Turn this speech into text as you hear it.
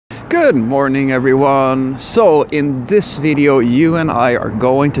Good morning, everyone. So in this video, you and I are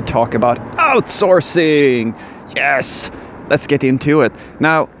going to talk about outsourcing. Yes, let's get into it.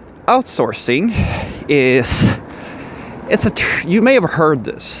 Now, outsourcing you may have heard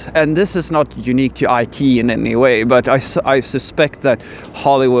this, and this is not unique to IT in any way, but I suspect that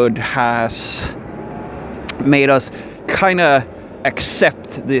Hollywood has made us kind of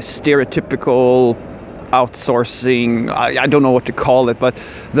accept this stereotypical outsourcing. I don't know what to call it, but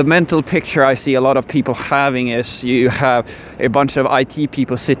the mental picture I see a lot of people having is you have a bunch of IT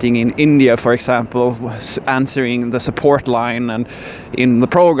people sitting in India, for example, answering the support line, and in the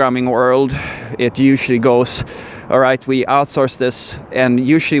programming world it usually goes, all right, we outsource this, and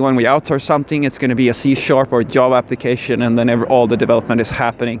usually when we outsource something, it's going to be a C# or Java application, and then all the development is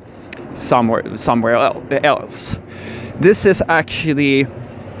happening somewhere else. This is actually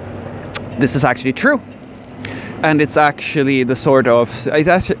true, and it's actually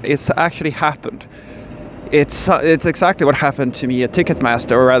it's actually happened. It's exactly what happened to me at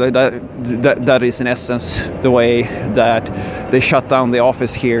Ticketmaster, or rather that is in essence the way that they shut down the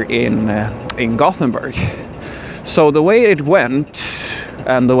office here in Gothenburg. So the way it went,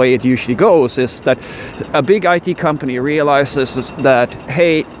 and the way it usually goes, is that a big IT company realizes that,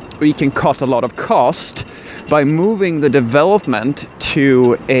 hey, we can cut a lot of cost by moving the development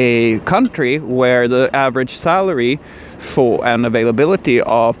to a country where the average salary for and availability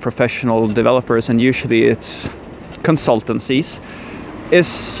of professional developers, and usually it's consultancies,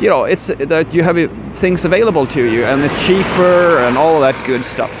 is, it's that you have things available to you and it's cheaper and all that good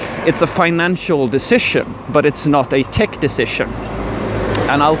stuff. It's a financial decision, but it's not a tech decision.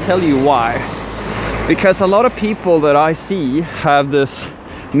 And I'll tell you why. Because a lot of people that I see have this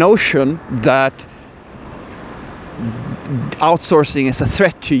notion that outsourcing is a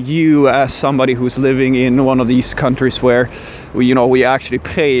threat to you as somebody who's living in one of these countries where we actually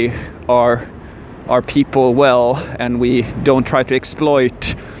pay our people well, and we don't try to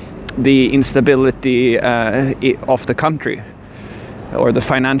exploit the instability of the country or the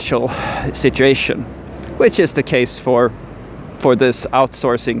financial situation, which is the case for this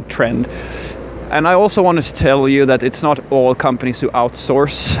outsourcing trend. And I also wanted to tell you that it's not all companies who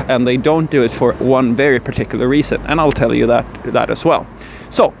outsource, and they don't do it for one very particular reason, and I'll tell you that as well.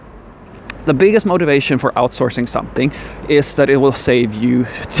 So the biggest motivation for outsourcing something is that it will save you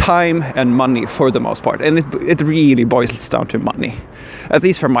time and money for the most part, and it really boils down to money. At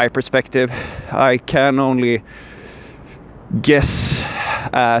least from my perspective, I can only guess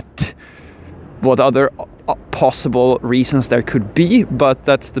at what other possible reasons there could be, but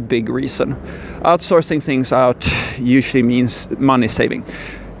that's the big reason. Outsourcing things out usually means money saving,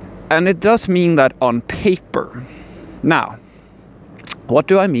 and it does mean that on paper. Now, what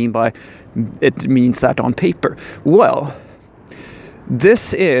do I mean by it means that on paper? Well,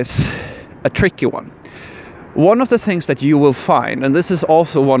 this is a tricky one. One of the things that you will find, and this is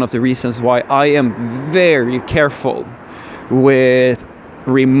also one of the reasons why I am very careful with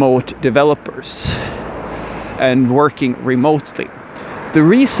remote developers and working remotely. The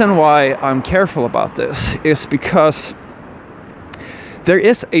reason why I'm careful about this is because there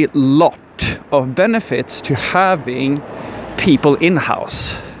is a lot of benefits to having people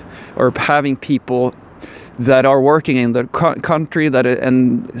in-house, or having people that are working in the country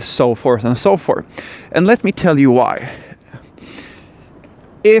and so forth and so forth. And let me tell you why.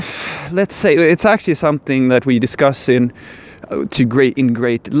 Let's say, it's actually something that we discuss in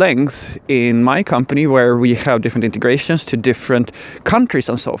great length in my company, where we have different integrations to different countries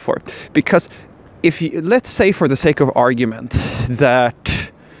and so forth. Because let's say, for the sake of argument,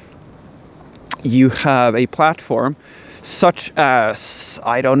 that you have a platform such as,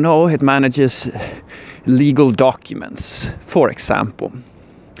 I don't know, it manages legal documents, for example.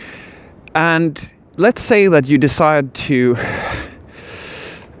 And let's say that you decide to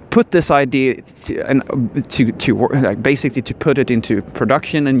put this idea basically to put it into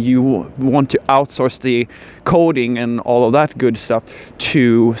production, and you want to outsource the coding and all of that good stuff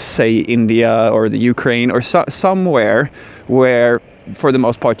to, say, India or the Ukraine, or somewhere where, for the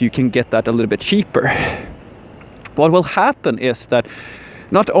most part, you can get that a little bit cheaper. What will happen is that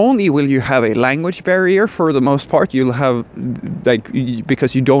not only will you have a language barrier, for the most part, you'll have,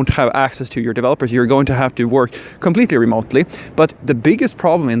 because you don't have access to your developers, you're going to have to work completely remotely. But the biggest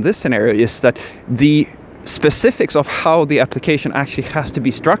problem in this scenario is that the specifics of how the application actually has to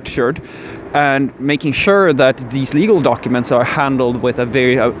be structured, and making sure that these legal documents are handled with a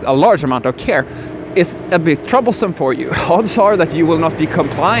large amount of care, is a bit troublesome for you. Odds are that you will not be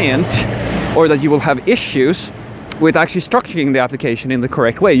compliant, or that you will have issues with actually structuring the application in the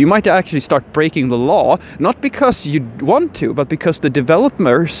correct way. You might actually start breaking the law, not because you want to, but because the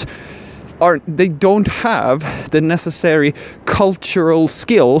developers they don't have the necessary cultural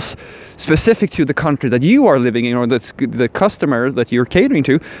skills specific to the country that you are living in, or the customer that you're catering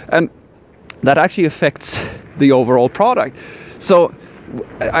to, and that actually affects the overall product. So,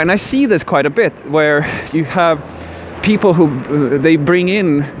 and I see this quite a bit, where you have people who they bring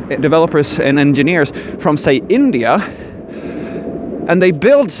in developers and engineers from, say, India, and they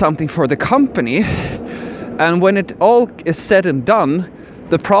build something for the company, and when it all is said and done,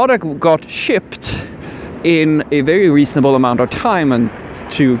 the product got shipped in a very reasonable amount of time and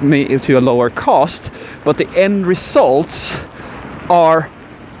to a lower cost, but the end results are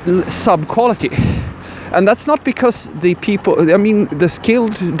sub-quality. And that's not because the people, I mean, the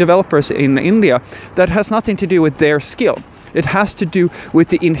skilled developers in India, that has nothing to do with their skill. It has to do with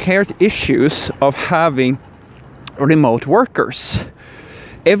the inherent issues of having remote workers.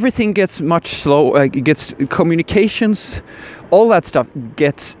 Everything gets much slower, gets communications, all that stuff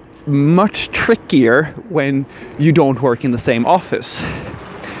gets much trickier when you don't work in the same office.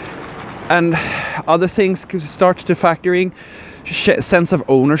 And other things start to factor in. Sense of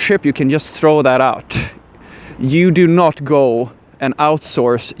ownership, you can just throw that out. You do not go and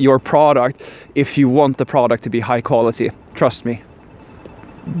outsource your product if you want the product to be high quality. Trust me.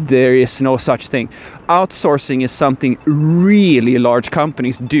 There is no such thing. Outsourcing is something really large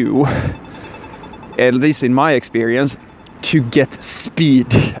companies do, at least in my experience, to get speed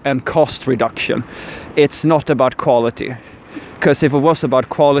and cost reduction. It's not about quality. Because if it was about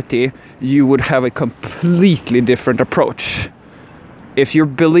quality, you would have a completely different approach. If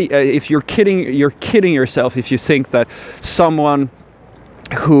you're kidding yourself if you think that someone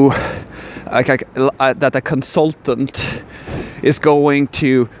who, that a consultant is going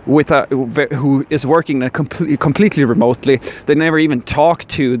to, who is working completely remotely, they never even talk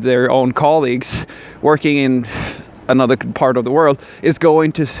to their own colleagues working in another part of the world, is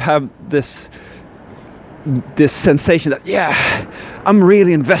going to have this sensation that, yeah, I'm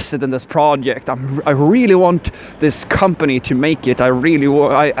really invested in this project. I really want this company to make it.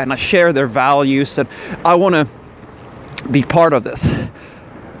 I share their values, and I want to be part of this.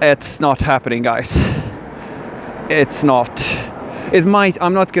 It's not happening, guys. It's not. It might.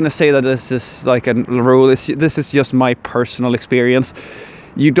 I'm not going to say that this is like a rule. This is just my personal experience.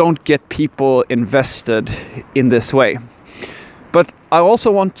 You don't get people invested in this way. But I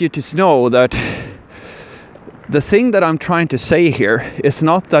also want you to know that the thing that I'm trying to say here is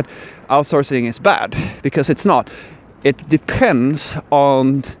not that outsourcing is bad, because it's not. It depends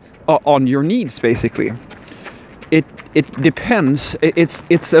on your needs, basically. It depends. It's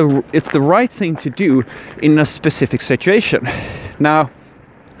the right thing to do in a specific situation. Now,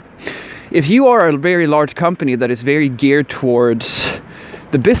 if you are a very large company that is very geared towards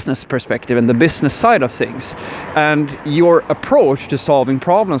the business perspective and the business side of things, and your approach to solving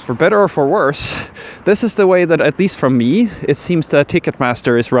problems, for better or for worse, this is the way that, at least from me, it seems that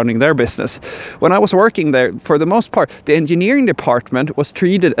Ticketmaster is running their business. When I was working there, for the most part, the engineering department was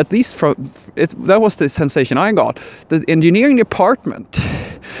treated, at least that was the sensation I got. The engineering department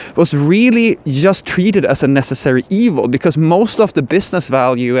was really just treated as a necessary evil, because most of the business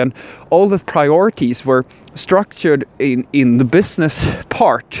value and all the priorities were structured in the business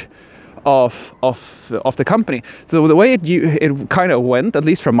part of the company. So the way it kind of went, at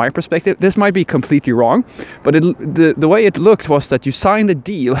least from my perspective, this might be completely wrong, but the way it looked was that you signed a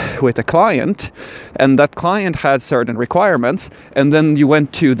deal with a client, and that client had certain requirements, and then you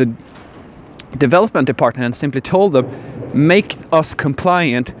went to the development department and simply told them, make us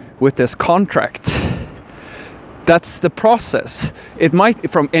compliant with this contract. That's the process. It might,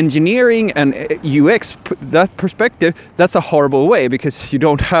 from engineering and UX, that perspective, that's a horrible way, because you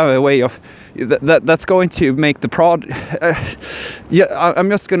don't have a way of that's going to make the product. Yeah, I'm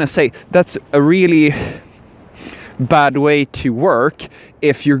just gonna say that's a really bad way to work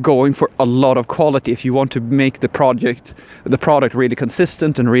if you're going for a lot of quality, if you want to make the product really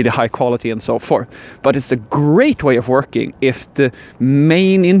consistent and really high quality and so forth. But it's a great way of working if the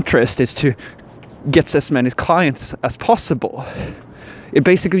main interest is to get as many clients as possible. It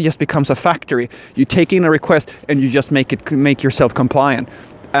basically just becomes a factory. You take in a request and you just make yourself compliant,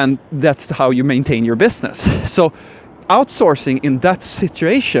 and that's how you maintain your business. So outsourcing in that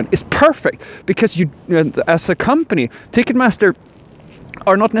situation is perfect, because you, as a company, Ticketmaster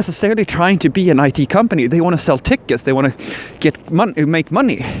are not necessarily trying to be an IT company. They want to sell tickets. They want to make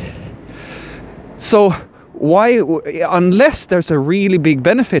money. So unless there's a really big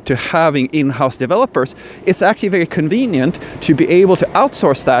benefit to having in-house developers, it's actually very convenient to be able to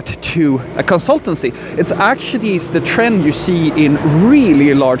outsource that to a consultancy. It's actually the trend you see in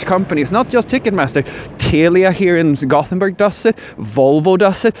really large companies, not just Ticketmaster. Telia here in Gothenburg does it, Volvo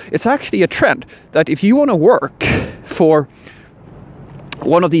does it. It's actually a trend that if you want to work for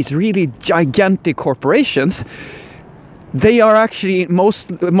one of these really gigantic corporations, they are actually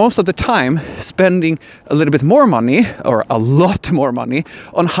most of the time spending a little bit more money, or a lot more money,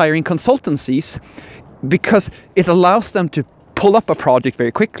 on hiring consultancies, because it allows them to pull up a project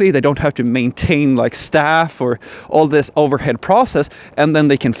very quickly. They don't have to maintain like staff or all this overhead process, and then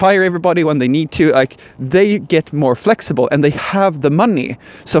they can fire everybody when they need to. Like, they get more flexible and they have the money.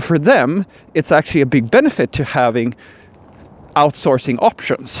 So for them, it's actually a big benefit to having outsourcing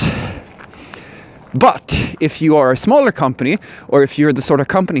options. But if you are a smaller company, or if you're the sort of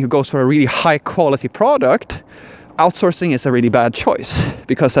company who goes for a really high quality product, outsourcing is a really bad choice,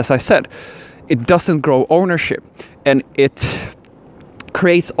 because as I said, it doesn't grow ownership, and it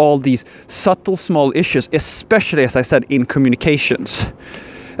creates all these subtle small issues, especially, as I said, in communications.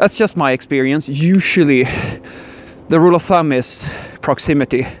 That's just my experience. Usually the rule of thumb is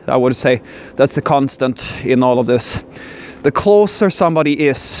proximity. I would say that's the constant in all of this. The closer somebody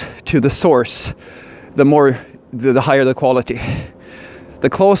is to the source, the higher the quality. The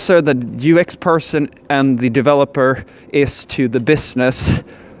closer the UX person and the developer is to the business,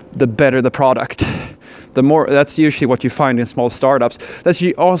 the better the product. That's usually what you find in small startups. That's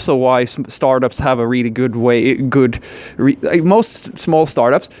also why startups have a really good most small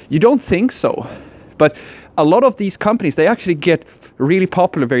startups, you don't think so. But a lot of these companies, they actually get really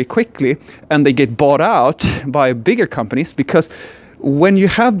popular very quickly, and they get bought out by bigger companies, because when you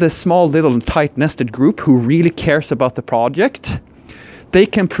have this small little tight nested group who really cares about the project, they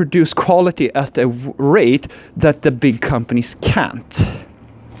can produce quality at a rate that the big companies can't.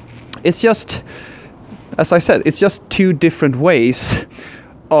 It's just, as I said, it's just two different ways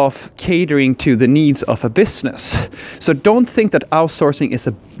of catering to the needs of a business. So don't think that outsourcing is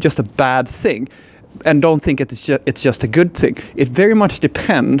just a bad thing, and don't think it's just a good thing. It very much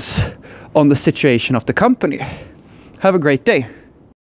depends on the situation of the company. Have a great day.